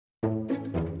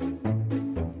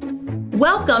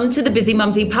Welcome to the Busy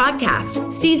Mumsy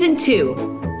Podcast, Season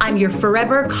 2. I'm your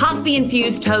forever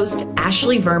coffee-infused host,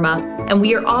 Ashley Verma, and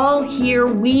we are all here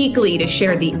weekly to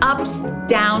share the ups,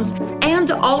 downs,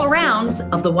 and all-arounds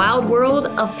of the wild world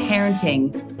of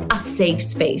parenting. A safe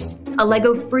space, a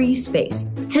Lego-free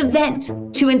space, to vent,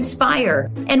 to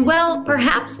inspire, and well,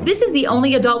 perhaps this is the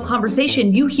only adult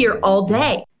conversation you hear all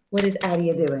day. What is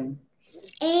Adia doing?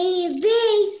 A,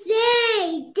 B,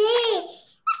 C, D.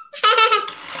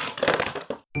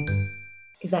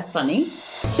 Is that funny?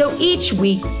 So each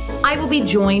week, I will be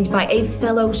joined by a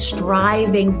fellow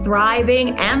striving,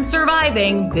 thriving, and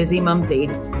surviving busy mumsy.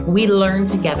 We learn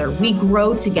together. We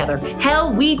grow together.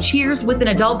 Hell, we cheers with an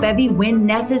adult bevy when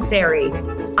necessary.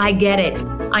 I get it.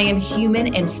 I am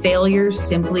human and failures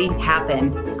simply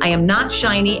happen. I am not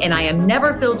shiny and I am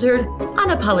never filtered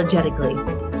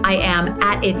unapologetically. I am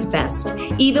at its best.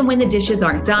 Even when the dishes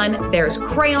aren't done, there's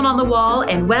crayon on the wall,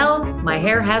 and well, my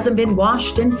hair hasn't been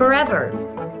washed in forever.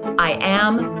 I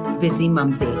am busy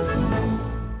mumsy.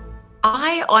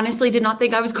 I honestly did not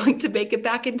think I was going to make it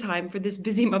back in time for this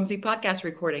busy mumsy podcast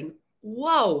recording.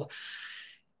 Whoa.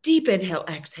 Deep inhale,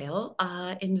 exhale.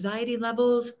 Anxiety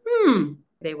levels,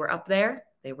 they were up there.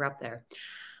 They were up there.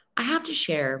 I have to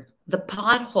share, the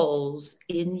potholes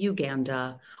in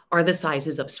Uganda are the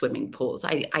sizes of swimming pools.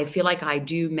 I feel like I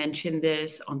do mention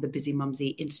this on the Busy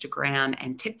Mumsy Instagram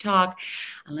and TikTok.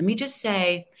 And let me just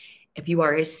say, if you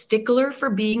are a stickler for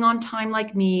being on time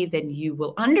like me, then you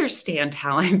will understand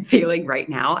how I'm feeling right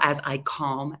now as I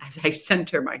calm, as I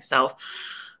center myself.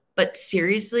 But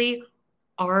seriously,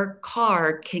 our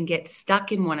car can get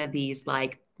stuck in one of these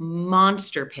like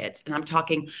monster pits. And I'm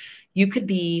talking, you could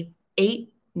be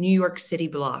 8 New York City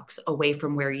blocks away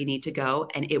from where you need to go,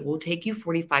 and it will take you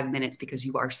 45 minutes because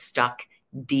you are stuck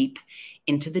deep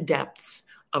into the depths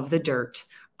of the dirt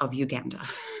of Uganda.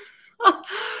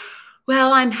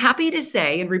 Well, I'm happy to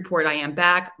say and report I am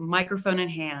back, microphone in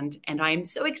hand, and I'm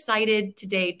so excited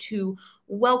today to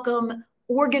welcome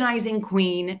organizing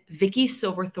queen, Vicky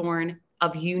Silverthorn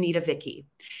of You Need a Vicky.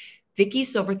 Vicky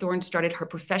Silverthorn started her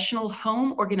professional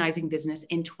home organizing business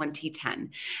in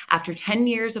 2010. After 10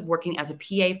 years of working as a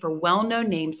PA for well-known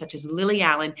names such as Lily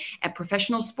Allen and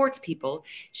professional sports people,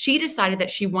 she decided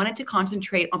that she wanted to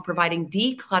concentrate on providing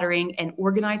decluttering and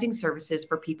organizing services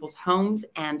for people's homes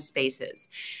and spaces.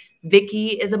 Vicky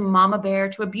is a mama bear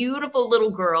to a beautiful little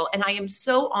girl, and I am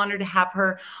so honored to have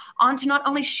her on to not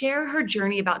only share her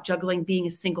journey about juggling being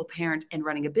a single parent and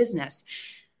running a business,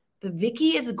 but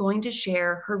Vicky is going to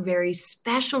share her very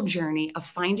special journey of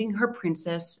finding her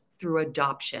princess through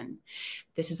adoption.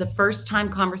 This is a first-time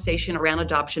conversation around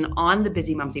adoption on the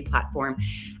Busy Mumsy platform,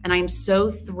 and I am so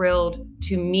thrilled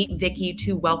to meet Vicky,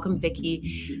 to welcome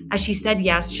Vicky. As she said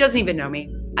yes, she doesn't even know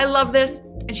me. I love this,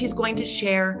 and she's going to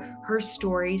share her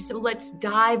story. So let's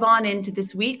dive on into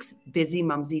this week's Busy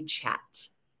Mumsy chat.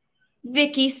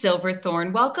 Vicky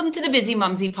Silverthorn, welcome to the Busy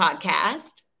Mumsy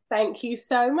podcast. Thank you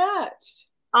so much.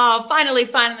 Oh,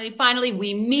 finally,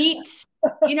 we meet.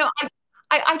 You know,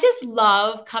 I just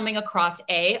love coming across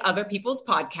other people's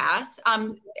podcasts,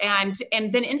 and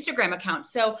then Instagram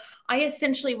accounts. So I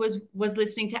essentially was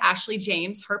listening to Ashley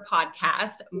James, her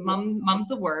podcast, Mum's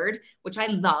the Word, which I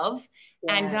love.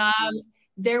 Yeah. And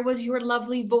there was your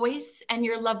lovely voice and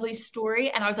your lovely story.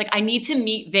 And I was like, I need to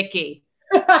meet Vicky.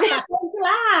 I'm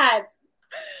glad.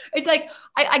 It's like,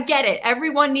 I get it.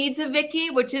 Everyone needs a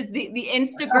Vicky, which is the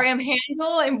Instagram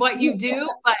handle and what you do.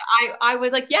 But I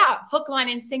was like, yeah, hook, line,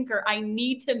 and sinker. I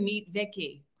need to meet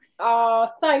Vicky. Oh,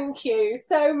 thank you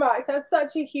so much. That's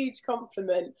such a huge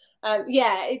compliment.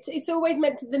 It's always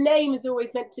the name is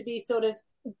always meant to be sort of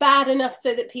bad enough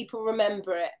so that people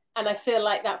remember it. And I feel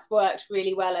like that's worked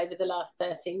really well over the last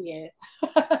 13 years.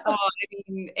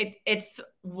 It's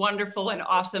wonderful and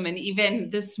awesome. And even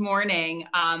this morning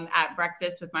at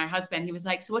breakfast with my husband, he was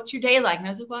like, so what's your day like? And I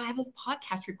was like, well, I have a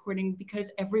podcast recording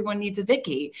because everyone needs a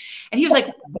Vicky. And he was like,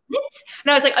 what?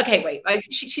 And I was like, okay, wait.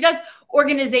 She does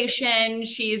organization.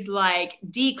 She's like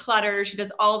declutter. She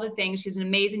does all the things. She's an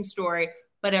amazing story,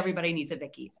 but everybody needs a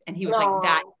Vicky. And he was like,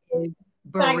 that is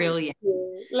brilliant.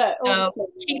 Look, so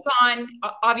keep on.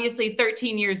 Obviously,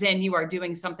 13 years in, you are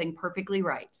doing something perfectly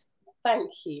right.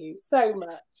 Thank you so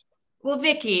much. Well,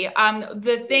 Vicky,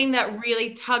 the thing that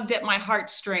really tugged at my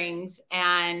heartstrings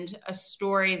and a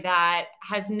story that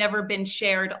has never been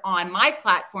shared on my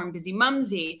platform, Busy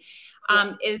Mumsy,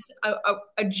 is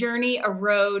a journey, a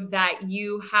road that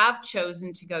you have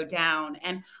chosen to go down.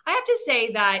 And I have to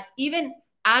say that even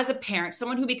as a parent,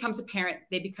 someone who becomes a parent,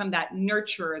 they become that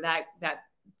nurturer, that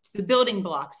the building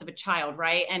blocks of a child,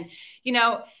 right? And you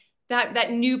know,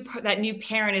 that new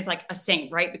parent is like a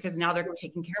saint, right? Because now they're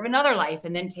taking care of another life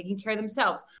and then taking care of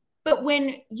themselves. But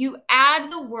when you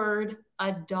add the word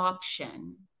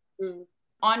adoption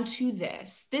onto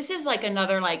this is like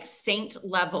another like saint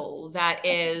level that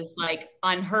is like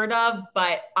unheard of.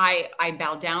 But I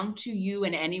bow down to you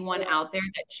and anyone out there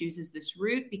that chooses this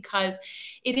route, because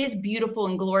it is beautiful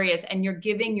and glorious, and you're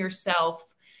giving yourself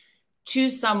to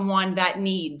someone that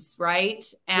needs, right?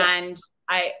 And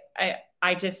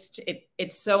I just,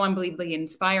 it's so unbelievably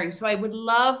inspiring. So I would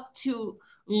love to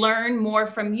learn more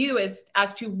from you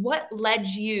as to what led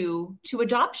you to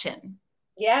adoption.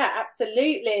 Yeah,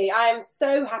 absolutely. I am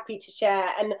so happy to share.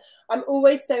 And I'm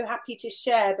always so happy to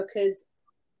share because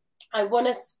I want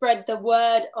to spread the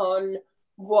word on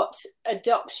what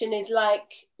adoption is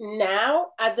like now,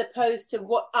 as opposed to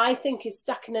what I think is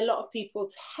stuck in a lot of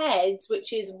people's heads,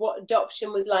 which is what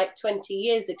adoption was like 20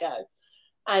 years ago.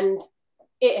 And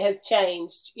it has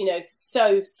changed, you know,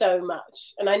 so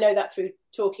much. And I know that through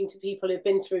talking to people who've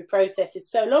been through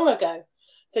processes so long ago.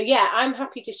 So yeah, I'm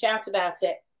happy to shout about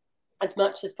it as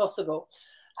much as possible.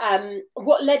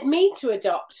 What led me to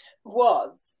adopt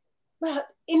was, well,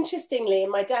 interestingly,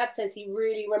 and my dad says he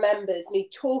really remembers me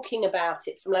talking about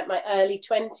it from like my early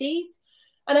 20s.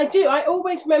 And I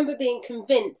always remember being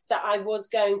convinced that I was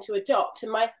going to adopt.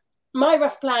 And my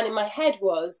rough plan in my head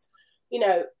was, you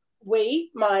know,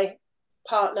 my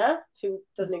partner, who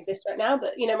doesn't exist right now,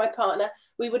 but, you know, my partner,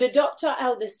 we would adopt our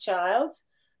eldest child,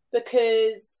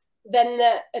 because then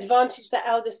the advantage, that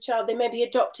eldest child, they may be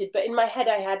adopted, but in my head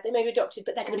I had, they may be adopted,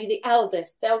 but they're going to be the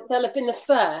eldest. They'll have been the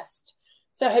first.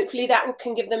 So hopefully that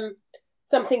can give them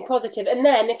something positive. And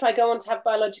then if I go on to have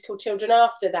biological children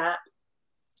after that,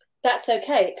 that's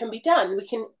okay. It can be done. We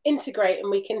can integrate and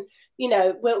we can, you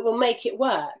know, we'll make it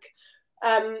work.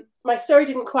 My story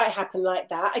didn't quite happen like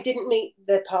that. I didn't meet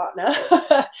the partner.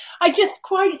 I just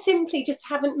quite simply just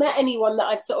haven't met anyone that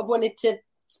I've sort of wanted to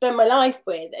spend my life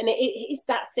with. And it is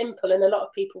that simple. And a lot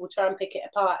of people will try and pick it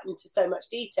apart into so much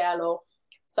detail or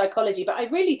psychology, but I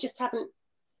really just haven't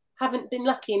been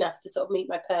lucky enough to sort of meet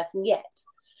my person yet.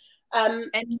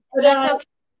 And that's okay.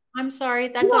 I'm sorry.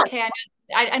 That's okay.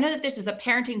 I know that this is a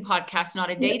parenting podcast, not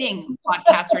a dating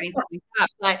podcast or anything like that.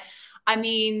 But I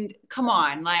mean, come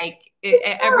on, like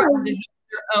everyone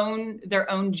deserves their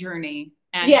own journey,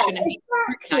 and shouldn't be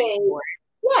scrutinized for it.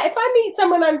 Yeah, if I meet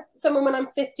someone when I'm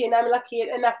 50 and I'm lucky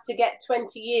enough to get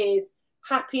 20 years,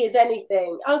 happy as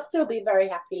anything, I'll still be a very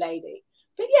happy lady.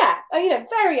 But yeah, you know,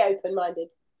 very open-minded.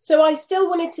 So I still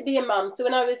wanted to be a mum. So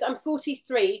when I'm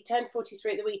 43, turned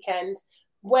 43 at the weekend.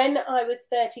 When I was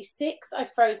 36, I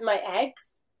froze my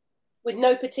eggs with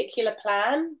no particular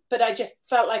plan, but I just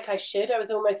felt like I should. I was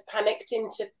almost panicked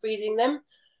into freezing them.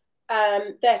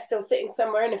 They're still sitting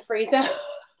somewhere in a freezer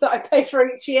that I pay for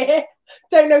each year.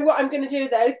 Don't know what I'm going to do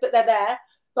with those, but they're there.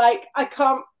 Like, I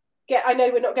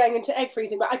know we're not going into egg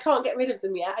freezing, but I can't get rid of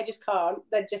them yet. I just can't.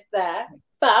 They're just there.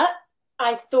 But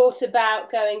I thought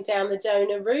about going down the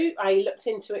donor route. I looked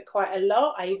into it quite a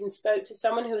lot. I even spoke to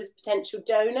someone who was a potential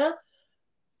donor.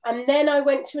 And then I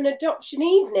went to an adoption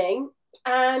evening,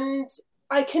 and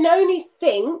I can only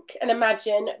think and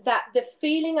imagine that the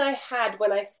feeling I had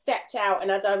when I stepped out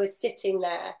and as I was sitting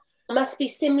there must be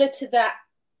similar to that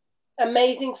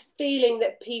amazing feeling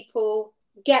that people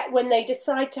get when they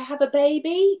decide to have a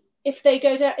baby. If they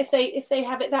go down, if they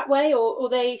have it that way, or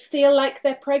they feel like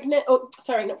they're pregnant, or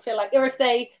if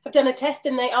they have done a test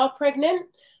and they are pregnant.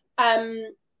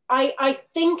 I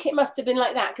think it must have been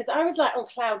like that, because I was like on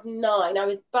cloud 9. I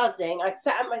was buzzing. I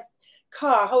sat at my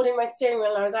car holding my steering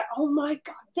wheel, and I was like, oh my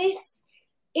God, this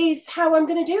is how I'm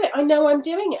going to do it. I know I'm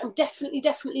doing it. I'm definitely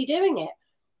doing it.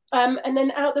 And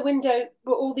then out the window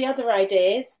were all the other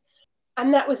ideas.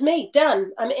 And that was me.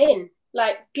 Done. I'm in.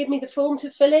 Like, give me the form to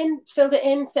fill in, filled it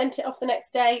in, sent it off the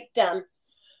next day. Done.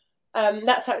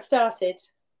 That's how it started.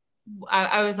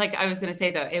 I was going to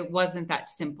say, though, it wasn't that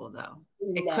simple, though.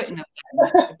 It couldn't have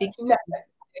been. Because,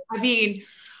 I mean,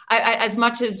 as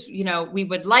much as, you know, we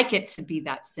would like it to be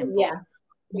that simple. Yeah.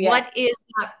 What is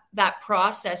that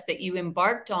process that you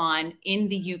embarked on in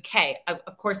the UK?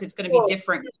 Of course, it's going to be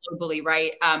different globally,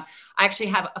 right? I actually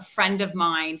have a friend of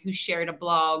mine who shared a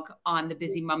blog on the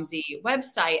Busy Mumsy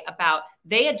website about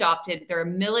they adopted their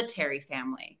military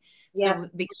family. So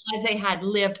because they had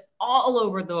lived all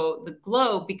over the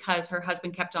globe, because her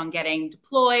husband kept on getting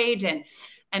deployed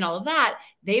and all of that,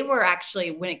 they were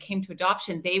actually, when it came to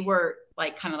adoption, they were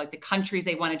like kind of like the countries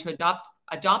they wanted to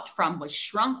adopt from was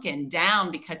shrunken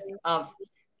down because of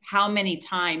how many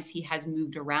times he has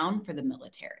moved around for the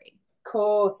military.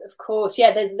 Of course.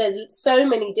 Yeah, there's so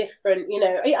many different, you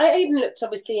know, I even looked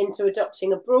obviously into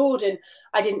adopting abroad, and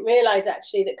I didn't realize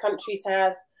actually that countries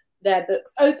have their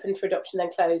books open for adoption, then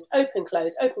close, open,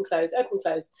 close, open, close, open,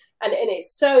 close. And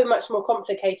it's so much more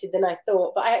complicated than I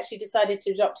thought. But I actually decided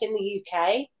to adopt in the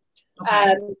UK.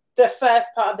 Okay. The first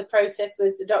part of the process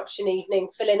was adoption evening,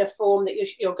 fill in a form that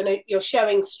you're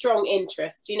showing strong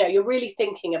interest. You know, you're really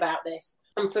thinking about this.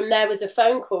 And from there was a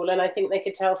phone call, and I think they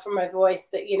could tell from my voice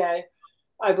that, you know,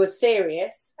 I was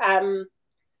serious.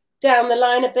 Down the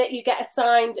line a bit, you get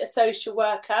assigned a social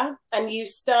worker, and you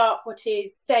start what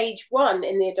is stage 1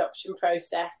 in the adoption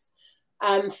process.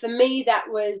 For me, that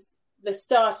was the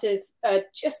start of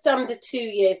just under 2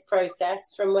 years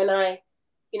process from when I,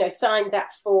 you know, signed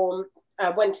that form,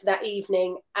 went to that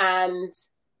evening, and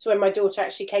to when my daughter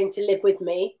actually came to live with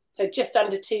me. So just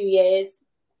under 2 years,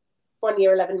 1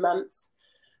 year, 11 months.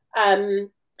 And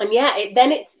yeah,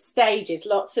 then it's stages,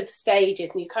 lots of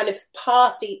stages, and you kind of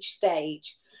pass each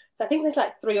stage. So I think there's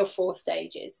like 3 or 4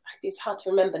 stages. It's hard to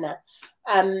remember now.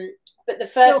 But the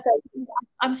first stage,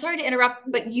 I'm sorry to interrupt,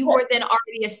 but you were then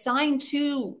already assigned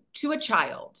to a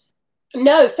child.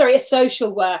 No, sorry, a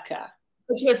social worker.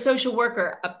 To a social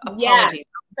worker. Apologies. Yeah.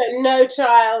 So no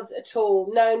child at all.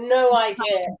 No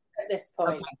idea at this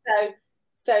point. Okay.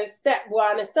 So step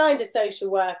 1, assigned a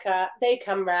social worker. They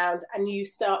come round and you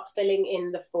start filling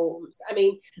in the forms. I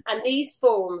mean, and these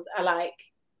forms are like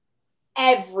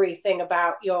everything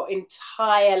about your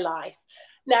entire life.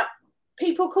 Now,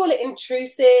 people call it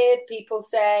intrusive. People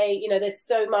say, you know, there's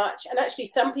so much. And actually,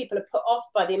 some people are put off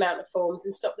by the amount of forms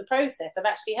and stop the process. I've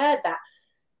actually heard that.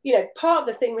 You know, part of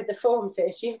the thing with the forms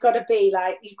is you've got to be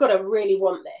like, you've got to really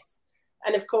want this.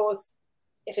 And of course,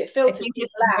 if it filters, I think this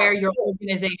is where your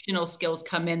organizational skills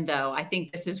come in, though. I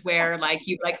think this is where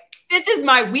this is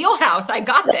my wheelhouse. I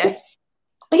got this.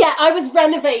 Yeah, I was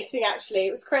renovating, actually.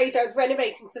 It was crazy. I was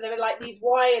renovating. So there were like these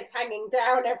wires hanging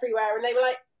down everywhere. And they were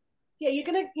like, yeah, you're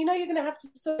going to have to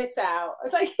sort this out. I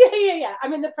was like, yeah.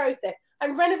 I'm in the process.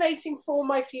 I'm renovating for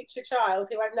my future child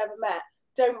who I've never met.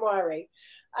 Don't worry.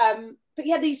 But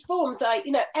yeah, these forms are,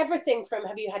 you know, everything from,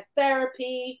 have you had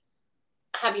therapy?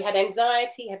 Have you had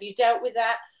anxiety? Have you dealt with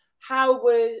that? How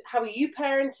were you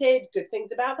parented? Good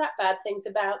things about that, bad things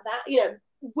about that, you know,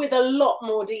 with a lot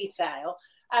more detail.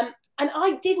 And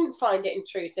I didn't find it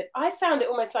intrusive. I found it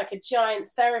almost like a giant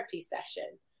therapy session,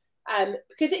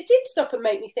 because it did stop and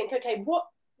make me think, okay,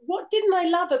 what didn't I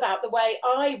love about the way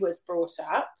I was brought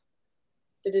up?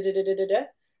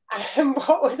 And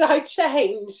what would I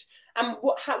change? And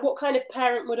what kind of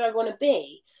parent would I want to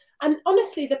be? And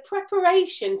honestly, the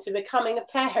preparation to becoming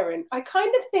a parent, I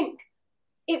kind of think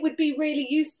it would be really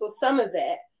useful, some of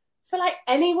it, for like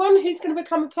anyone who's going to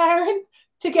become a parent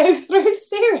to go through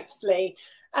seriously.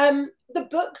 The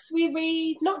books we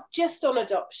read, not just on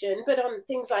adoption, but on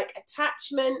things like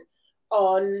attachment,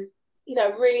 on, you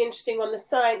know, really interesting on the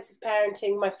science of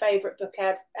parenting, my favorite book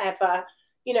ever,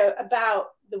 you know, about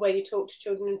the way you talk to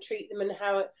children and treat them and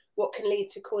what can lead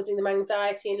to causing them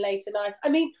anxiety in later life. I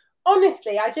mean,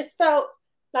 honestly, I just felt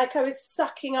like I was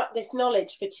sucking up this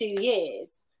knowledge for 2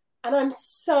 years. And I'm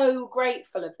so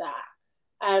grateful of that.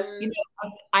 You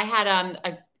know, I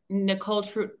had Nicole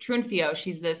Trunfio.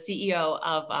 She's the CEO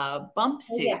of Bump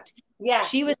Suit. Yeah.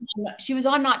 She was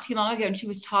on not too long ago, and she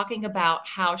was talking about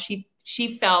how she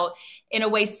felt in a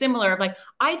way similar of like,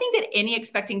 I think that any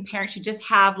expecting parent should just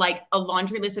have like a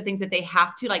laundry list of things that they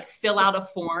have to like fill out a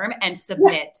form and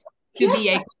submit to be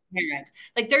a good parent.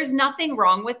 Like there's nothing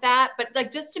wrong with that, but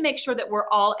like just to make sure that we're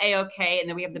all A-okay and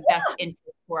that we have the best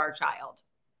interest for our child.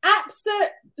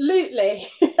 Absolutely.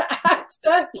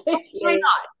 Absolutely. Why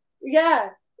not? Yeah.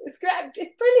 It's great.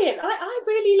 It's brilliant. I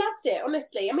really loved it,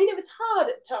 honestly. I mean, it was hard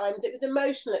at times. It was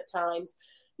emotional at times.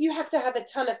 You have to have a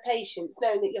ton of patience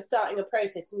knowing that you're starting a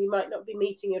process and you might not be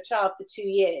meeting your child for 2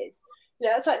 years. You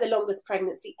know, that's like the longest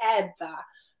pregnancy ever.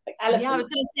 Like elephants. Yeah, I was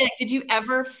going to say, did you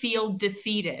ever feel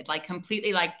defeated? Like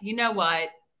completely like, you know what?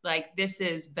 Like this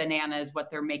is bananas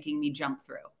what they're making me jump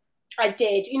through. I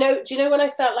did. Do you know when I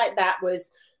felt like that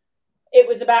was, it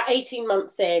was about 18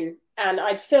 months in and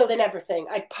I'd filled in everything.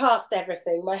 I'd passed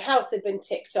everything. My house had been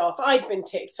ticked off. I'd been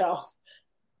ticked off.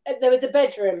 There was a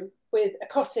bedroom with a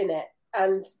cot in it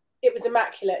and it was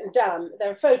immaculate and done. There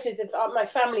are photos of my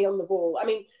family on the wall. I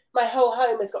mean, my whole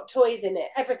home has got toys in it.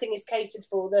 Everything is catered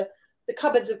for. The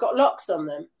cupboards have got locks on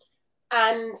them.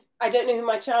 And I don't know who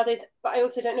my child is, but I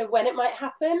also don't know when it might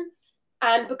happen.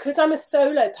 And because I'm a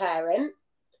solo parent,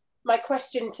 my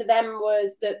question to them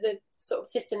was that the sort of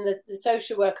system, the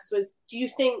social workers was, do you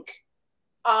think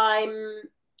I'm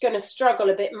going to struggle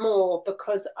a bit more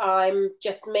because I'm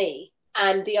just me?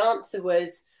 And the answer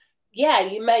was, yeah,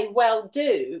 you may well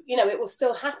do. You know, it will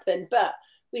still happen, but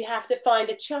we have to find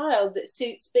a child that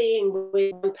suits being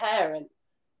with one parent.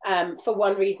 for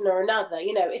one reason or another.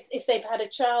 You know, if they've had a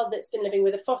child that's been living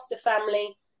with a foster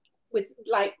family with,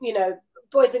 like, you know,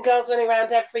 boys and girls running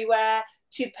around everywhere,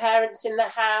 two parents in the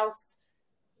house,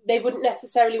 they wouldn't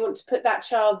necessarily want to put that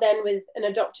child then with an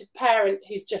adoptive parent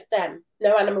who's just them.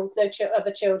 No animals, no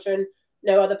other children,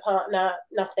 no other partner,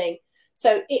 nothing.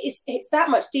 So it's that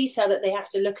much detail that they have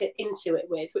to look into it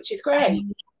with, which is great.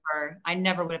 I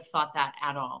never would have thought that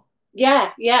at all.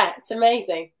 Yeah, it's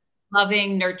amazing.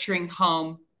 Loving, nurturing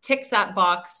home ticks that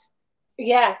box.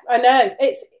 Yeah, I know.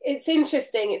 It's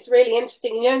interesting. It's really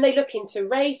interesting. You know, and they look into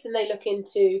race, and they look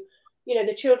into, you know,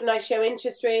 the children I show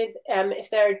interest with, if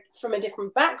they're from a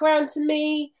different background to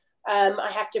me.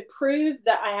 I have to prove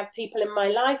that I have people in my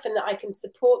life and that I can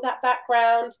support that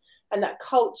background and that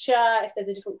culture, if there's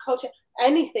a different culture,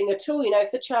 anything at all. You know,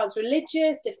 if the child's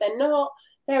religious, if they're not,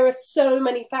 there are so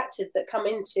many factors that come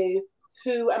into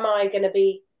who am I going to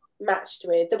be matched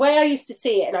with. The way I used to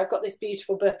see it, and I've got this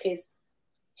beautiful book, is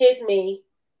here's me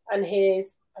and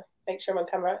here's, make sure I'm on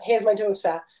camera, here's my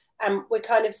daughter. And we're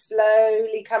kind of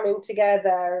slowly coming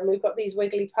together, and we've got these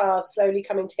wiggly paths slowly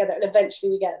coming together, and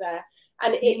eventually we get there.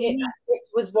 And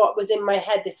this was what was in my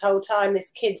head this whole time,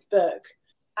 this kid's book.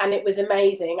 And it was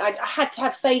amazing. I had to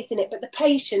have faith in it, but the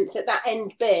patience at that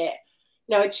end bit,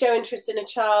 you know, I'd show interest in a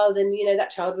child, and, you know,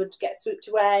 that child would get swooped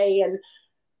away. And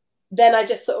then I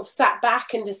just sort of sat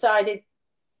back and decided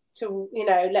to, you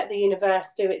know, let the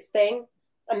universe do its thing.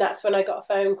 And that's when I got a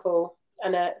phone call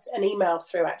and an email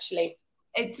through, actually.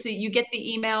 So you get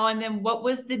the email, and then what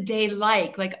was the day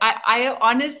like? Like, I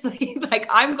honestly, like,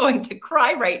 I'm going to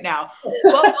cry right now.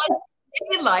 What was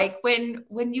the day like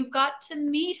when you got to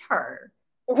meet her?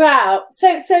 Wow.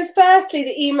 So firstly,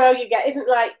 the email you get isn't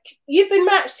like, you've been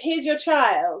matched, here's your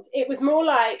child. It was more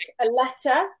like a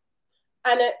letter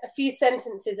and a few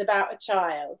sentences about a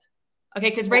child. Okay,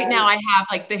 because right now I have,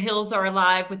 like, the hills are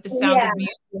alive with the sound of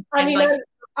music. And, you know,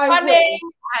 I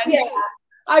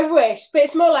wish, but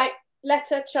it's more like,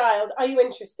 letter, child, are you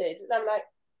interested? And I'm like,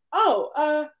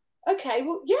 okay,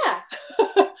 well, yeah.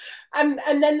 and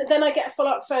then I get a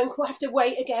follow-up phone call. I have to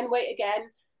wait again.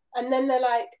 And then they're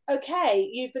like, okay,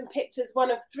 you've been picked as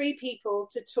one of 3 people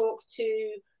to talk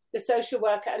to the social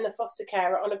worker and the foster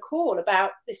carer on a call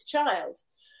about this child.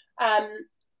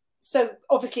 So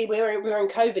obviously we were in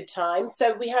COVID time,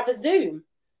 so we have a Zoom.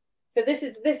 So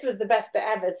this was the best bit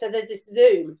ever. So there's this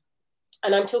Zoom,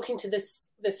 and I'm talking to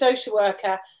the social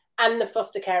worker and the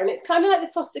foster care. And it's kind of like the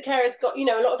foster care has got, you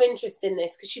know, a lot of interest in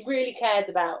this because she really cares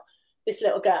about this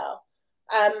little girl.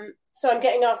 So I'm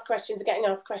getting asked questions.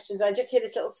 I just hear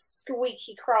this little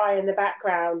squeaky cry in the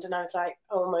background. And I was like,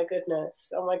 oh my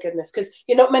goodness. Because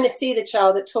you're not meant to see the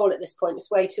child at all at this point. It's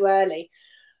way too early.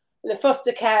 And the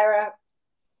foster carer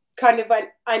kind of went,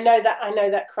 I know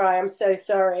that cry. I'm so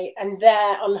sorry. And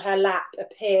there on her lap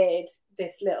appeared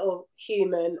this little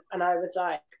human. And I was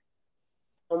like,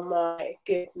 oh my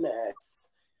goodness.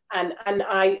 And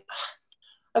I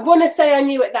want to say I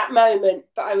knew at that moment,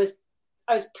 but I was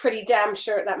pretty damn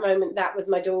sure at that moment that was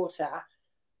my daughter.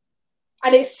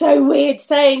 And it's so weird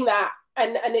saying that,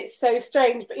 and it's so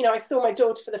strange, but, you know, I saw my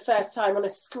daughter for the first time on a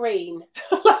screen.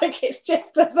 Like, it's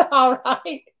just bizarre,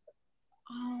 right?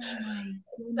 Oh my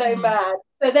goodness. So mad.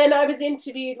 So then I was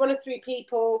interviewed, one of 3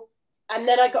 people, and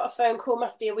then I got a phone call,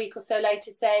 must be a week or so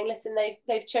later, saying, listen,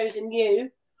 they've chosen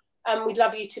you. We'd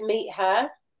love you to meet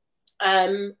her.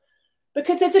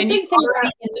 Because there's a big thing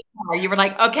about in the car. You were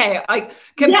like, okay,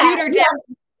 computer down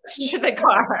to the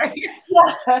car.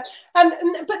 Yeah.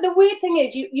 But the weird thing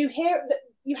is you hear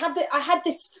that I had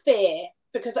this fear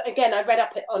because, again, I read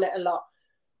up on it a lot.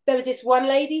 There was this one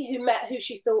lady who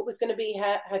she thought was going to be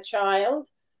her child,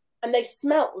 and they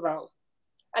smelt wrong.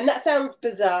 And that sounds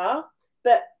bizarre,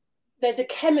 but there's a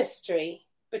chemistry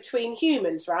between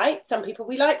humans, right? Some people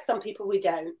we like, some people we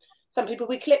don't. Some people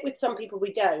we click with, some people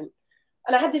we don't.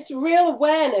 And I had this real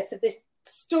awareness of this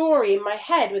story in my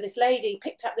head where this lady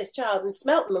picked up this child and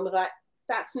smelt them and was like,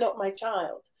 that's not my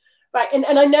child. Right. And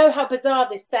I know how bizarre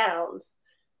this sounds,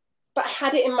 but I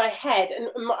had it in my head, and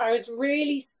I was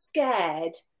really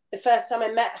scared the first time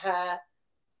I met her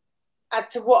as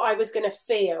to what I was going to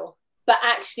feel. But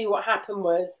actually what happened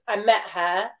was I met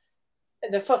her,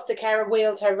 the foster carer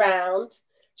wheeled her round.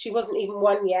 She wasn't even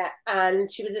 1 yet,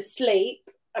 and she was asleep.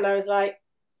 And I was like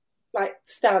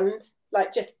stunned,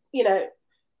 like, just, you know,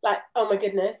 like, oh my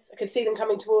goodness, I could see them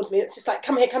coming towards me. It's just like,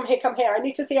 come here. I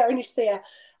need to see her.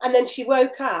 And then she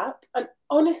woke up. And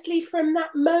honestly, from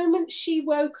that moment she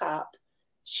woke up,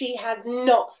 she has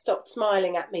not stopped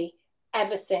smiling at me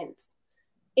ever since.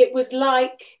 It was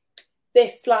like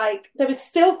this, like, there was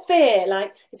still fear,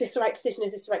 like, is this the right decision?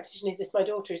 Is this my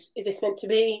daughter? Is this meant to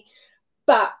be?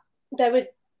 But there was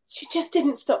she just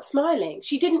didn't stop smiling.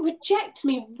 She didn't reject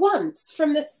me once.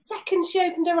 From the second she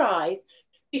opened her eyes,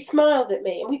 she smiled at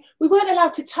me. And we weren't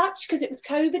allowed to touch because it was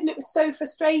COVID, and it was so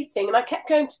frustrating. And I kept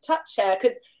going to touch her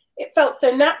because it felt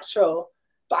so natural,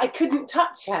 but I couldn't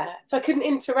touch her. So I couldn't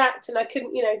interact, and I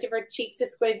couldn't, you know, give her cheeks a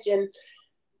squidge.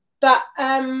 But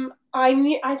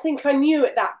I think I knew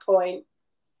at that point,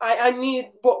 I knew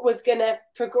what was going to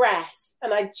progress.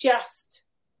 And because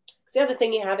the other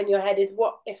thing you have in your head is,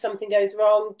 what if something goes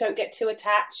wrong? Don't get too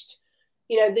attached.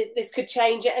 You know, this could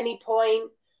change at any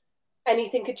point.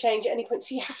 Anything could change at any point.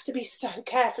 So you have to be so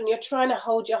careful. And you're trying to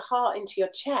hold your heart into your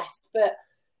chest, but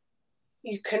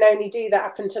you can only do that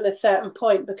up until a certain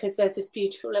point, because there's this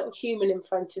beautiful little human in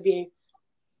front of you.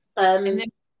 And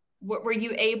then were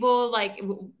you able, like,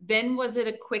 then was it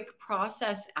a quick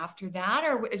process after that?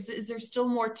 Or is there still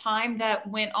more time that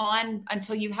went on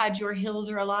until you had your Hills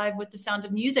Are Alive with the Sound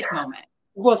of Music moment?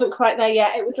 Wasn't quite there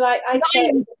yet. It was like, I'd say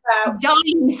it was about,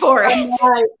 dying for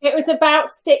it. It was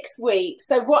about 6 weeks.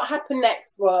 So what happened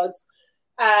next was,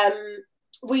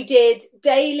 we did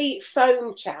daily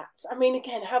phone chats. I mean,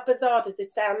 again, how bizarre does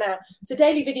this sound now? So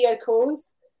daily video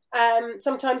calls,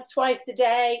 sometimes twice a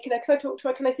day. Can I talk to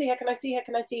her? Can I see her? Can I see her?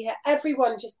 Can I see her?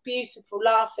 Everyone just beautiful,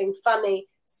 laughing, funny,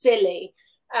 silly.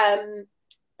 And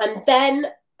then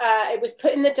it was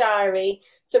put in the diary.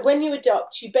 So when you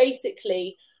adopt, you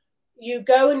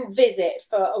go and visit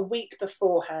for a week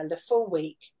beforehand, a full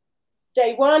week.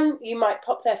 Day one, you might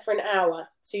pop there for an hour.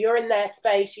 So you're in their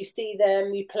space, you see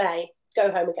them, you play,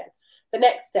 go home again. The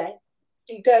next day,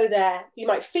 you go there, you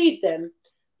might feed them,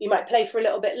 you might play for a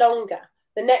little bit longer.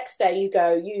 The next day you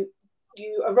go, you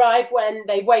arrive when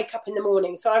they wake up in the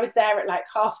morning. So I was there at like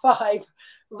 5:30,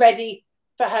 ready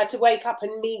for her to wake up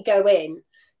and me go in,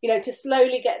 you know, to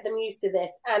slowly get them used to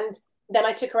this. And then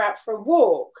I took her out for a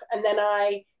walk, and then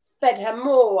I fed her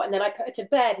more, and then I put her to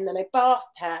bed, and then I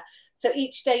bathed her. So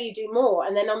each day you do more.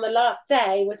 And then on the last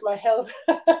day was my Hills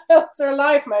Are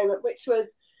Alive moment, which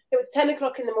was, it was 10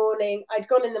 o'clock in the morning. I'd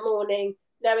gone in the morning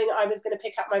knowing I was going to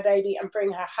pick up my baby and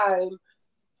bring her home.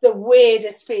 The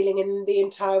weirdest feeling in the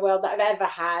entire world that I've ever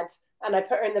had. And I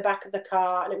put her in the back of the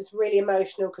car, and it was really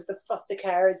emotional because the foster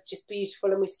care is just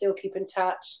beautiful, and we still keep in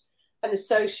touch. And the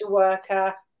social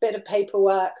worker, bit of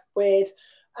paperwork, weird.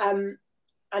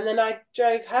 And then I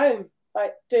drove home,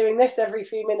 like doing this every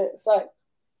few minutes, like,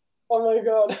 oh my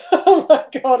God, oh my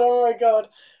God, oh my God.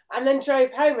 And then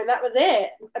drove home, and that was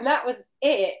it. And that was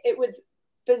it. It was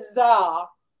bizarre.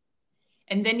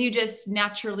 And then you just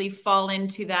naturally fall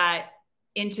into that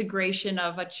integration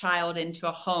of a child into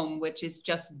a home, which is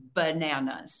just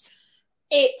bananas.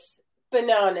 It's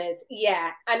bananas,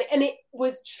 yeah. And it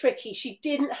was tricky. She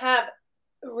didn't have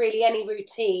really any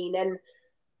routine, and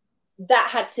that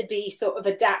had to be sort of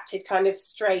adapted kind of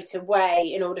straight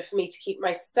away in order for me to keep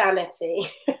my sanity.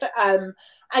 And,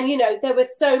 you know, there were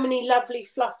so many lovely,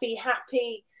 fluffy,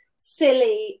 happy,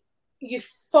 silly,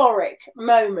 euphoric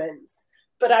moments.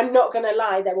 But I'm not going to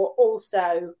lie, there were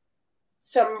also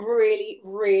some really,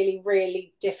 really,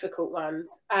 really difficult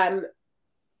ones.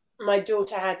 My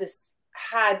daughter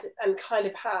had and kind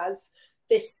of has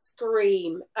this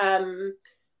scream.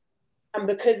 And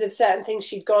because of certain things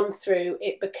she'd gone through,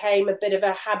 it became a bit of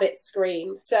a habit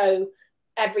scream. So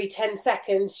every 10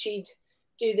 seconds, she'd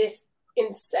do this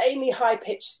insanely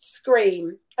high-pitched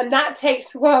scream. And that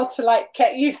takes a while to, like,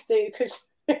 get used to, because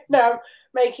now I'm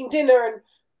making dinner, and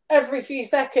every few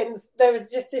seconds there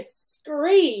was just this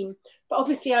scream. But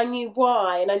obviously I knew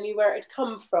why, and I knew where it had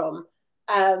come from.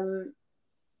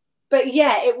 But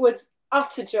yeah, it was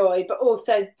utter joy. But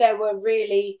also there were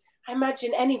really... I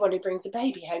imagine anyone who brings a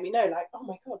baby home, you know, like, oh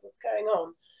my God, what's going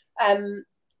on?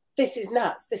 This is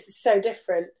nuts. This is so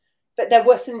different. But there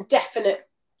were some definite,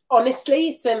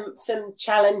 honestly, some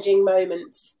challenging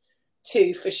moments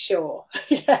too, for sure.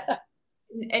 Yeah.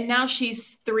 And now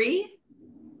she's 3?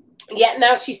 Yeah,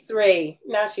 now she's 3.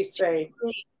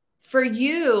 For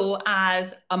you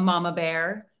as a mama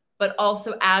bear, but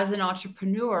also as an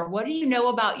entrepreneur, what do you know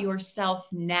about yourself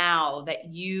now that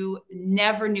you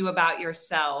never knew about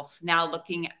yourself, now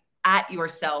looking at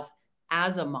yourself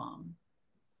as a mom?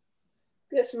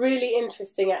 That's really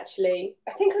interesting, actually.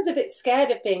 I think I was a bit scared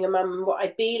of being a mum and what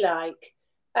I'd be like.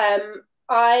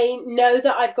 I know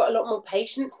that I've got a lot more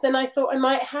patience than I thought I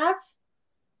might have.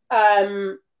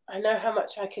 I know how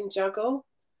much I can juggle,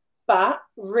 but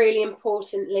really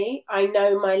importantly, I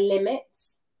know my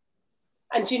limits.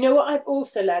 And do you know what I've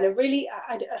also learned?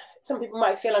 Some people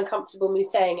might feel uncomfortable me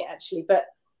saying it, actually, but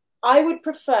I would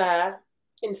prefer,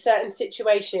 in certain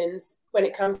situations, when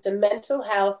it comes to mental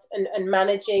health and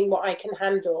managing what I can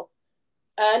handle,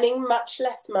 earning much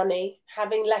less money,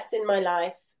 having less in my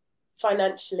life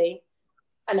financially,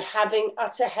 and having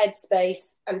utter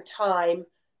headspace and time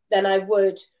than I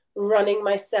would running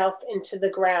myself into the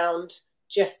ground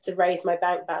just to raise my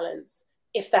bank balance,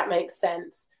 if that makes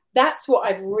sense. That's what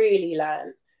I've really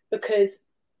learned, because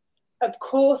of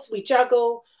course we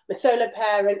juggle. I'm a solo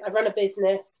parent, I run a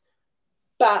business,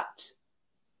 but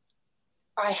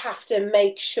I have to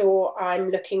make sure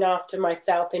I'm looking after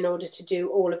myself in order to do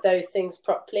all of those things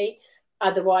properly.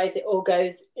 Otherwise, it all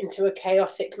goes into a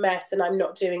chaotic mess and I'm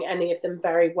not doing any of them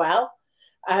very well.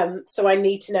 So I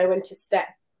need to know when to step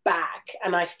back.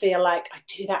 And I feel like I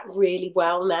do that really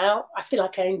well now. I feel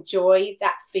like I enjoy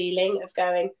that feeling of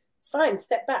going, it's fine,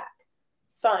 step back.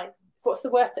 It's fine. What's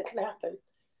the worst that can happen?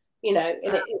 You know,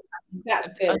 and that's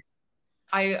good.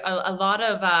 A lot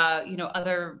of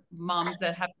other moms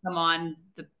that have come on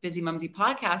the Busy Mumsy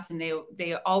podcast, and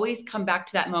they always come back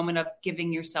to that moment of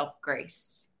giving yourself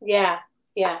grace. Yeah,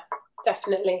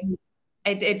 definitely.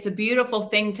 It's a beautiful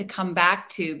thing to come back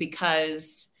to,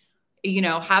 because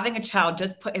having a child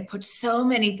puts so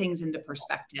many things into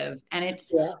perspective. And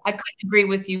I couldn't agree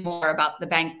with you more about the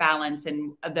bank balance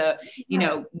and the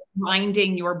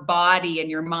grinding your body and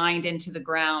your mind into the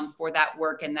ground for that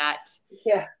work and that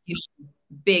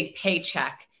big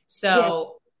paycheck.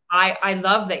 So I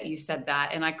love that you said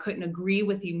that, and I couldn't agree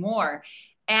with you more.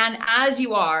 And as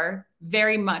you are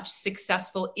very much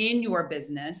successful in your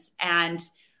business and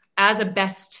as a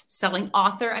best-selling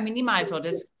author, I mean, you might as well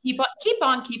just keep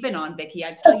on keeping on, Vicky.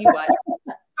 I tell you what,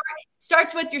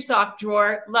 starts with your sock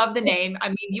drawer. Love the name. I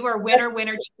mean, you are winner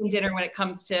chicken dinner when it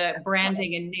comes to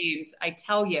branding and names. I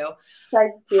tell you.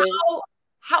 Thank you.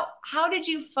 How did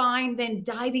you find then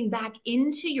diving back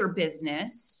into your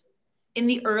business in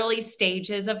the early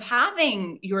stages of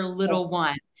having your little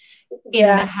one in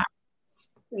the house?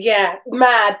 Yeah,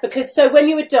 mad. Because so when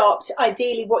you adopt,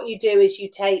 ideally what you do is you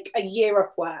take a year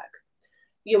off work.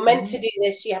 You're meant to do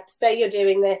this. You have to say you're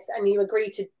doing this, and you agree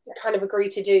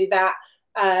to do that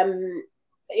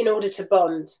in order to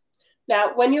bond.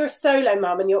 Now, when you're a solo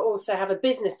mum and you also have a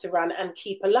business to run and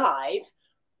keep alive,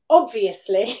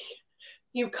 obviously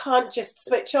you can't just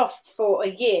switch off for a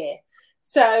year.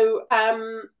 So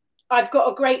I've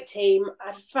got a great team. I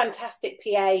have a fantastic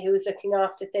PA who was looking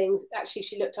after things. Actually,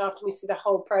 she looked after me through the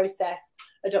whole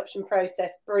adoption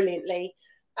process, brilliantly.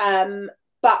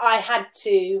 But I had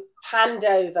to hand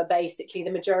over basically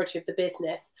the majority of the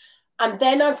business. And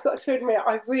then I've got to admit,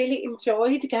 I really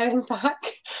enjoyed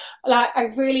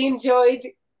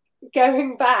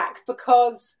going back.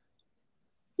 Because,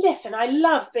 listen, I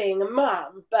love being a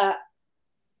mum, but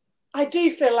I do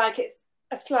feel like it's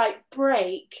a slight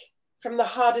break from the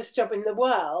hardest job in the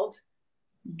world,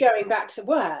 going back to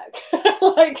work.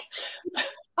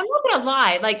 I'm not going to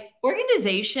lie,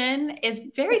 organization is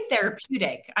very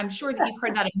therapeutic. I'm sure that you've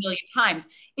heard that a million times.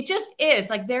 It just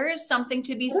is. There is something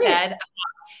to be said about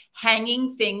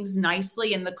hanging things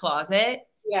nicely in the closet.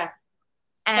 Yeah.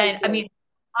 And I mean,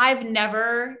 I've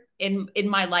never in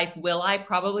my life, will I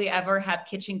probably ever have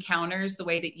kitchen counters the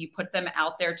way that you put them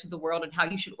out there to the world and how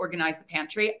you should organize the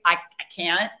pantry. I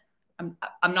can't.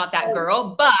 I'm not that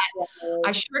girl, but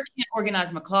I sure can't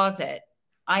organize my closet.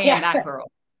 I am that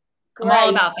girl. I'm all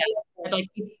about that.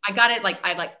 I got it.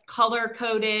 I like color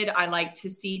coded. I like to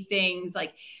see things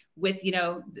with,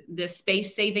 the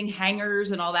space saving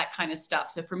hangers and all that kind of stuff.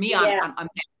 So for me, I'm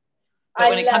but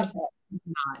when it comes to it,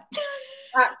 I'm not.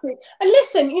 Absolutely. And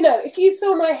listen, if you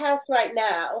saw my house right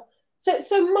now,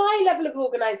 so my level of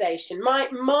organization,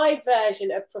 my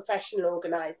version of professional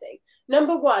organizing,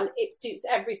 number one, it suits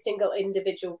every single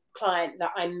individual client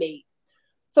that I meet.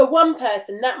 For one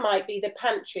person, that might be the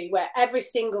pantry where every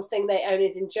single thing they own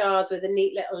is in jars with a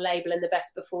neat little label and the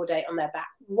best before date on their back.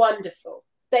 Wonderful.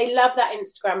 They love that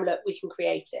Instagram look. We can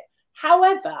create it.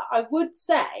 However, I would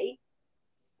say,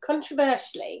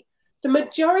 controversially, the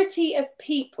majority of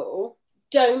people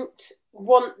don't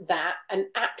want that, and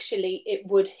actually it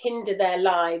would hinder their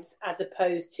lives as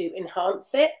opposed to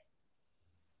enhance it.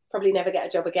 Probably never get a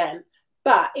job again.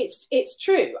 But it's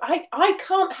true. I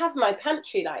can't have my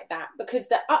pantry like that because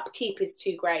the upkeep is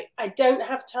too great. I don't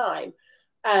have time.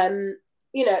 To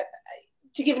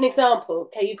give an example,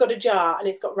 okay, you've got a jar and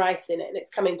it's got rice in it and it's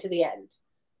coming to the end.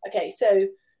 Okay, so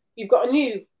you've got a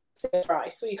new thing of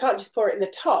rice. Well, you can't just pour it in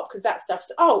the top because that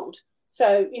stuff's old.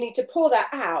 So you need to pour that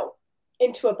out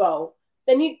into a bowl.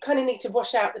 Then you kind of need to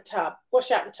wash out the tub,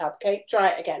 okay? Dry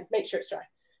it again, make sure it's dry.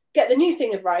 Get the new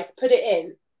thing of rice, put it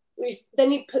in.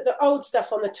 Then you put the old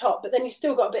stuff on the top, but then you've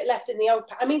still got a bit left in the old.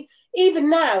 I mean, even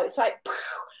now, it's like,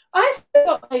 I've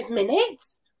got those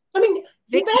minutes. I mean,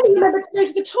 You barely remember to go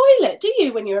to the toilet, do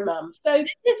you, when you're a mum? So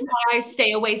this is why I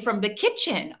stay away from the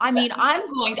kitchen. I mean,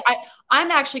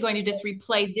 I'm actually going to just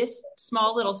replay this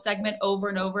small little segment over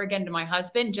and over again to my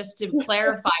husband, just to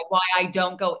clarify why I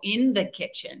don't go in the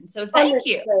kitchen. So thank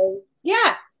you.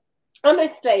 Yeah,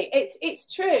 honestly,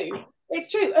 it's true. It's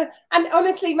true. And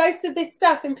honestly, most of this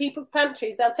stuff in people's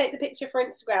pantries, they'll take the picture for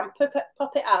Instagram,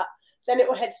 pop it up, then it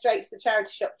will head straight to the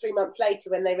charity shop 3 months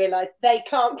later when they realise they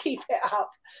can't keep it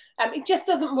up. It just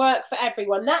doesn't work for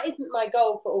everyone. That isn't my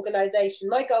goal for organisation.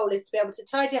 My goal is to be able to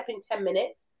tidy up in 10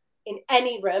 minutes in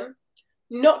any room,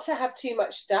 not to have too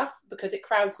much stuff because it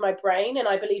crowds my brain. And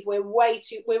I believe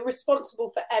we're responsible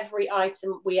for every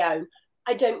item we own.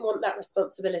 I don't want that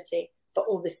responsibility for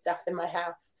all this stuff in my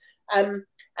house. And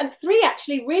 3,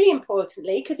 actually, really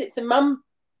importantly, because it's a mum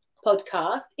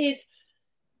podcast, is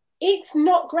it's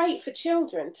not great for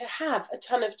children to have a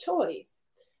ton of toys.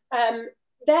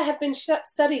 There have been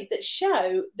studies that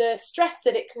show the stress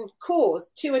that it can cause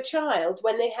to a child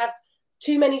when they have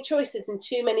too many choices and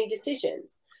too many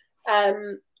decisions.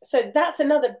 So that's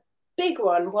another big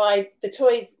one why the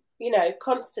toys,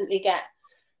 constantly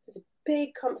there's a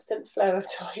big constant flow of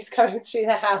toys going through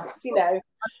the house,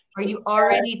 Are you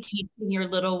already teaching your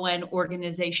little one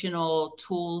organizational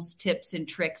tools, tips, and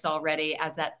tricks already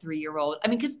as that 3-year-old? I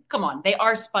mean, because come on, they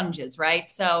are sponges, right?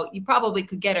 So you probably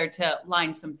could get her to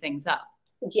line some things up.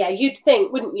 Yeah, you'd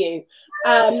think, wouldn't you?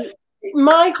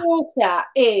 My daughter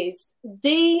is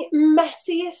the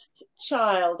messiest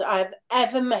child I've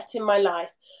ever met in my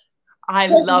life. I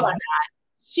love that.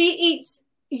 She eats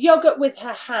yogurt with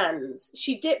her hands.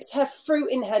 She dips her fruit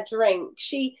in her drink.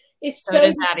 She is so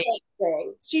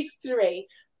disgusting. She's 3.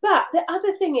 But the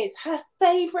other thing is her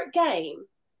favorite game,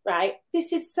 right?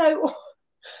 This is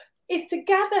is to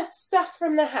gather stuff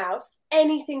from the house,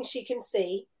 anything she can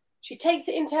see. She takes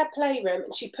it into her playroom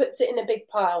and she puts it in a big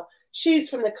pile. Shoes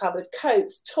from the cupboard,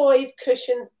 coats, toys,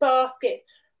 cushions, baskets,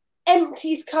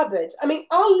 empties cupboards. I mean,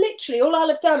 all I'll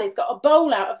have done is got a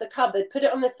bowl out of the cupboard, put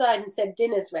it on the side and said,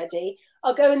 dinner's ready.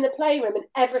 I'll go in the playroom and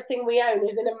everything we own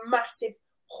is in a massive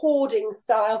hoarding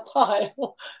style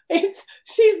pile.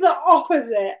 She's the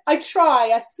opposite. I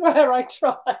swear I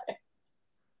try.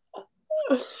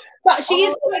 But she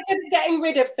is quite good at getting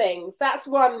rid of things. That's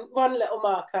one little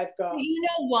mark I've got. You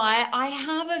know why? I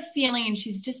have a feeling, and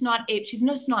she's just not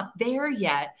there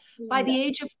yet. Yeah. By the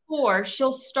age of 4,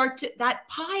 she'll start to, that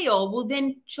pile will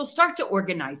then, she'll start to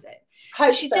organize it.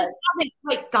 So she just hasn't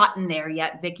quite gotten there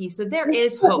yet, Vicky. So there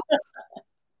is hope.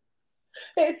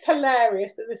 It's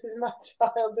hilarious that this is my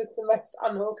child is the most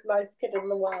unorganized kid in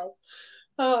the world.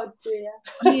 Oh dear.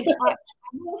 I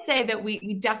will say that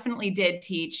we definitely did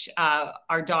teach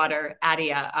our daughter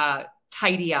Adia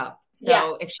tidy up.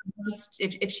 So yeah.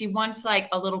 if she wants like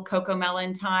a little cocoa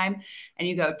melon time, and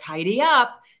you go tidy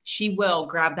up, she will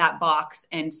grab that box.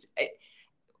 And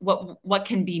what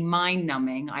can be mind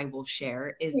numbing, I will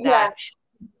share, is that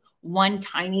one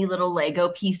tiny little Lego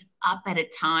piece up at a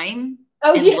time.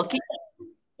 Oh, and look at you.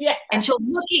 Yeah. And she'll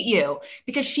look at you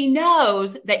because she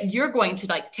knows that you're going to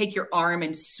like take your arm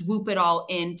and swoop it all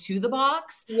into the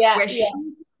box. Yeah. Where she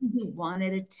can do one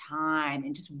at a time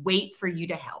and just wait for you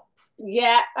to help.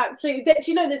 Yeah, absolutely. Do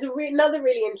you know, there's another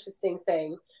really interesting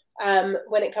thing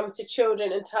when it comes to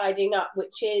children and tidying up,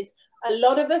 which is a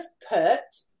lot of us put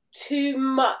too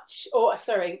much,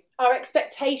 our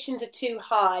expectations are too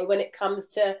high when it comes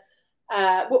to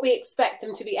what we expect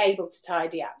them to be able to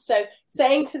tidy up. So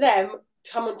saying to them,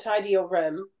 come and tidy your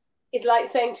room, is like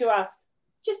saying to us,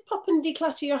 just pop and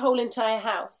declutter your whole entire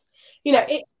house.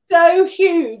 It's so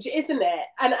huge, isn't it?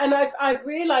 And I've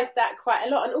realized that quite a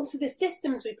lot. And also the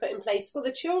systems we put in place for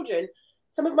the children.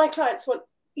 Some of my clients want,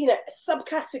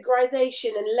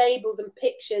 subcategorization and labels and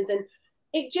pictures, and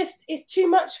it just is too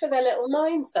much for their little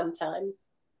minds sometimes,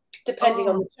 depending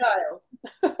on the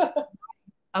child.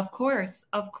 Of course.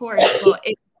 Well,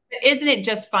 isn't it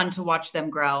just fun to watch them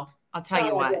grow? I'll tell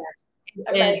you what. Yeah.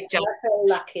 Is just I feel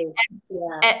lucky.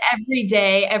 Every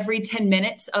day, every 10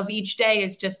 minutes of each day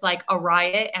is just like a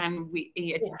riot, and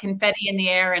it's confetti in the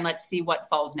air, and let's see what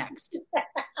falls next.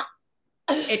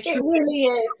 It really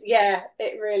is. Yeah,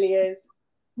 it really is.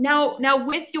 Now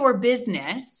with your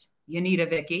business, Yanita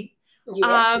Vicky,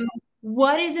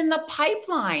 what is in the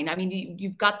pipeline? I mean,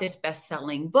 you've got this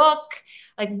best-selling book.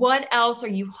 Like, what else are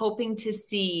you hoping to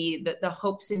see, the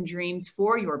hopes and dreams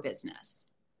for your business?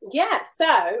 Yeah,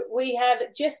 so we have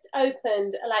just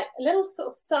opened like a little sort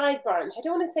of side branch. I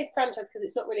don't want to say franchise because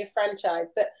it's not really a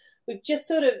franchise, but we've just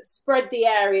sort of spread the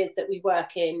areas that we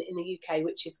work in the UK,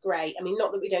 which is great. I mean,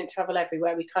 not that we don't travel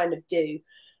everywhere, we kind of do.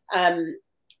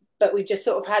 But we've just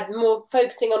sort of had more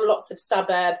focusing on lots of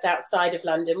suburbs outside of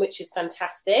London, which is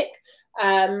fantastic.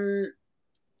 And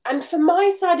for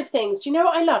my side of things, do you know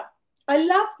what I love? I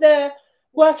love the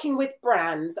working with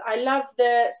brands. I love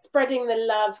the spreading the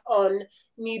love on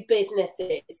new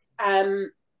businesses.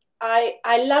 I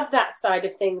love that side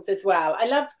of things as well. I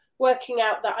love working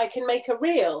out that I can make a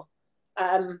reel,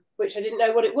 which I didn't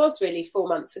know what it was really 4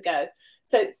 months ago.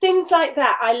 So things like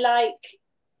that,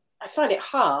 I find it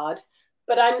hard,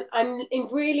 but I'm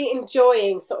really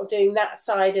enjoying sort of doing that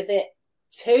side of it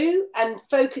too, and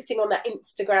focusing on that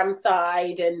Instagram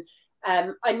side. And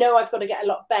I know I've got to get a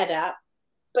lot better,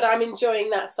 but I'm enjoying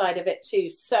that side of it too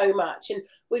so much. And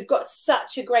we've got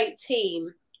such a great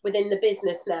team within the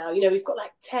business now. You know, we've got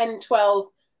like 10, 12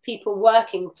 people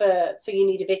working for You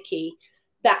Need a Vicky,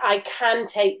 that I can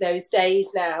take those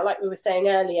days now, like we were saying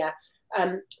earlier,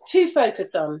 to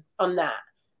focus on that.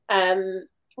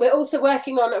 We're also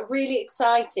working on a really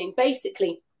exciting,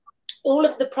 basically, all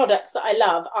of the products that I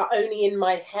love are only in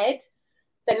my head.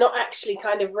 They're not actually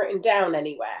kind of written down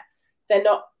anywhere. They're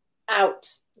not out.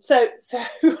 So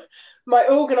my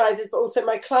organisers, but also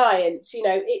my clients, you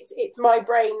know, it's my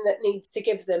brain that needs to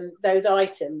give them those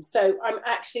items. So I'm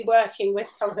actually working with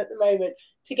someone at the moment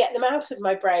to get them out of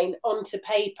my brain onto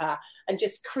paper and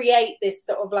just create this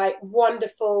sort of like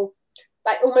wonderful,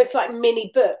 like almost like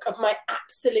mini book of my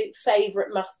absolute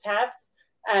favourite must-haves.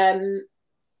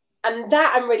 And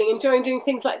that I'm really enjoying doing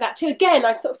things like that too. Again,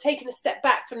 I've sort of taken a step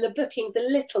back from the bookings a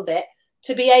little bit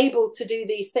to be able to do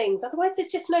these things. Otherwise,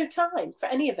 there's just no time for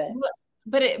any of it.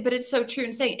 But it's so true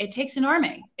in saying it takes an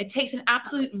army. It takes an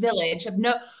absolute village of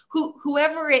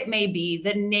whoever it may be,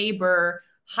 the neighbor,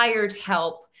 hired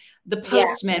help, the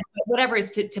postman, whatever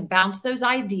it is, to bounce those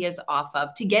ideas off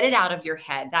of, to get it out of your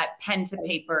head, that pen to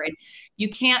paper. And you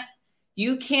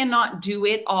cannot do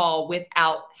it all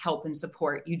without help and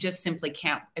support. You just simply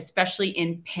can't, especially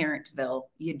in Parentville.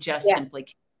 You just simply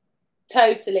can't.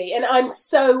 Totally. And I'm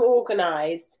so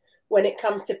organized when it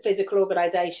comes to physical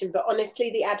organization, but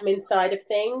honestly, the admin side of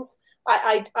things,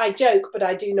 I joke, but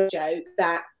I do not joke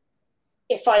that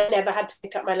if I never had to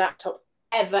pick up my laptop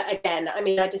ever again, I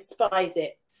mean, I despise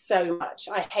it so much.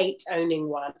 I hate owning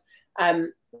one.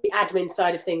 The admin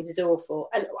side of things is awful.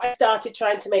 And I started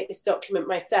trying to make this document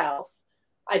myself.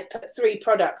 I put 3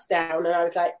 products down and I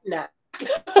was like, nah,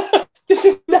 this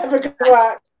is never going to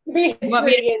work.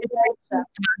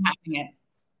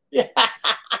 Yeah.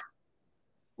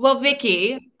 Well,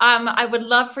 Vicky, I would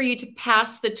love for you to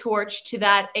pass the torch to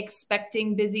that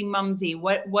expecting busy mumsy.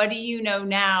 What do you know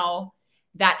now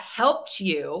that helped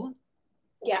you?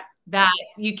 Yeah. That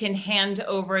you can hand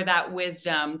over that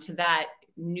wisdom to that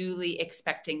newly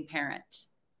expecting parent.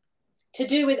 To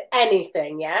do with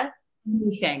anything, yeah?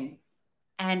 Anything.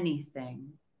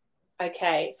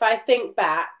 Okay. If I think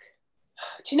back,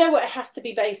 do you know what? It has to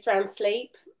be based around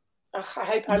sleep. I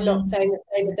hope I'm not saying the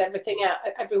same as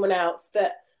everyone else,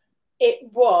 but it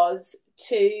was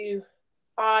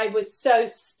I was so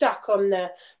stuck on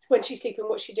when she's sleeping,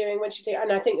 what's she doing,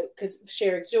 and I think because of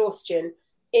sheer exhaustion,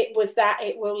 it was that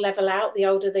it will level out the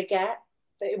older they get,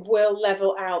 that it will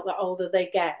level out the older they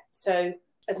get. So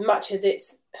as much as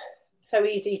it's so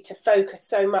easy to focus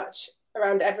so much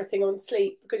around everything on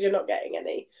sleep because you're not getting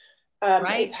any,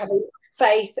 it's having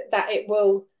faith that it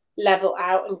will level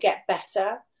out and get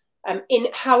better. In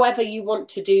however you want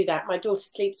to do that. My daughter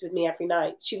sleeps with me every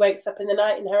night. She wakes up in the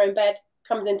night in her own bed,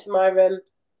 comes into my room,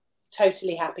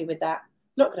 totally happy with that.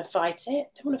 Not going to fight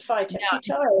it. Don't want to fight it. I'm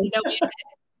too tired.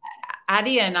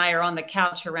 Adia and I are on the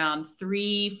couch around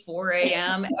 3, 4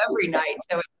 a.m. every night.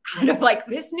 So it's kind of like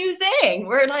this new thing.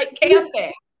 We're like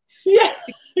camping. Yeah.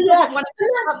 That's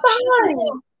fine.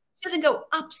 She doesn't go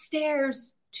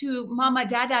upstairs to Mama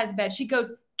Dada's bed. She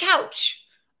goes, couch.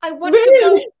 I want to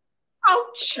go.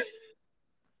 Ouch.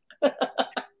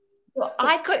 Well,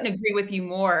 I couldn't agree with you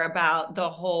more about the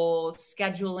whole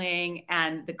scheduling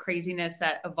and the craziness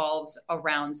that evolves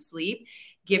around sleep.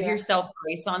 Give yourself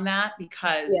grace on that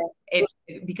because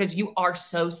because you are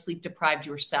so sleep deprived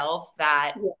yourself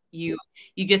that you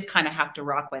just kind of have to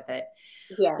rock with it.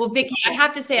 Yeah. Well, Vicky, I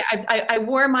have to say I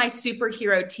wore my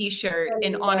superhero t-shirt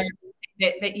in honor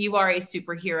that you are a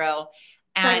superhero.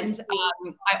 And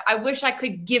I wish I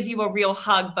could give you a real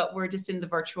hug, but we're just in the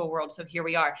virtual world. So here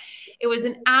we are. It was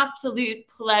an absolute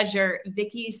pleasure,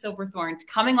 Vicky Silverthorn,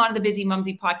 coming on the Busy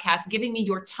Mumsy podcast, giving me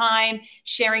your time,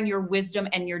 sharing your wisdom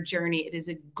and your journey. It is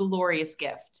a glorious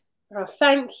gift. Oh,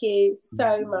 thank you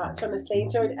so much. Honestly,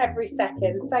 enjoyed every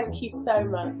second. Thank you so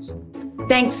much.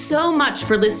 Thanks so much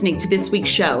for listening to this week's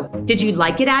show. Did you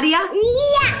like it, Adia?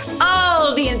 Yeah.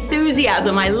 Oh, the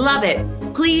enthusiasm. I love it.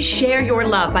 Please share your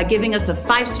love by giving us a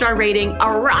 5-star rating,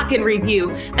 a rockin'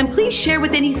 review, and please share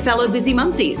with any fellow busy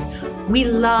mumsies. We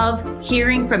love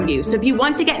hearing from you. So if you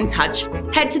want to get in touch,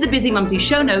 head to the Busy Mumsy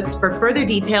show notes for further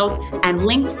details and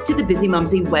links to the Busy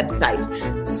Mumsy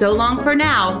website. So long for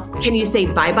now. Can you say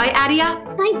bye-bye, Adia?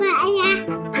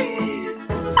 Bye-bye.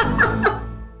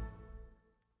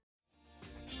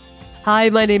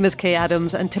 Hi, my name is Kay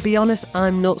Adams, and to be honest,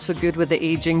 I'm not so good with the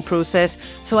ageing process,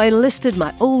 so I enlisted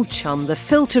my old chum, the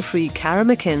filter-free Cara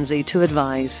McKenzie, to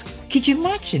advise. Could you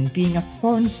imagine being a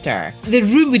porn star? The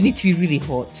room would need to be really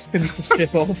hot for me to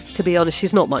strip off. To be honest,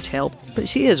 she's not much help, but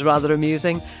she is rather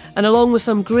amusing. And along with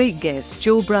some great guests,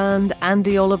 Joe Brand,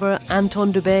 Andy Oliver,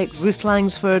 Anton Dubeck, Ruth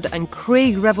Langsford and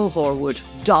Craig Revel-Horwood,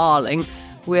 darling,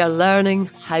 we are learning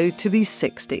how to be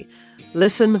 60.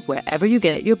 Listen wherever you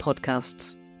get your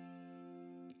podcasts.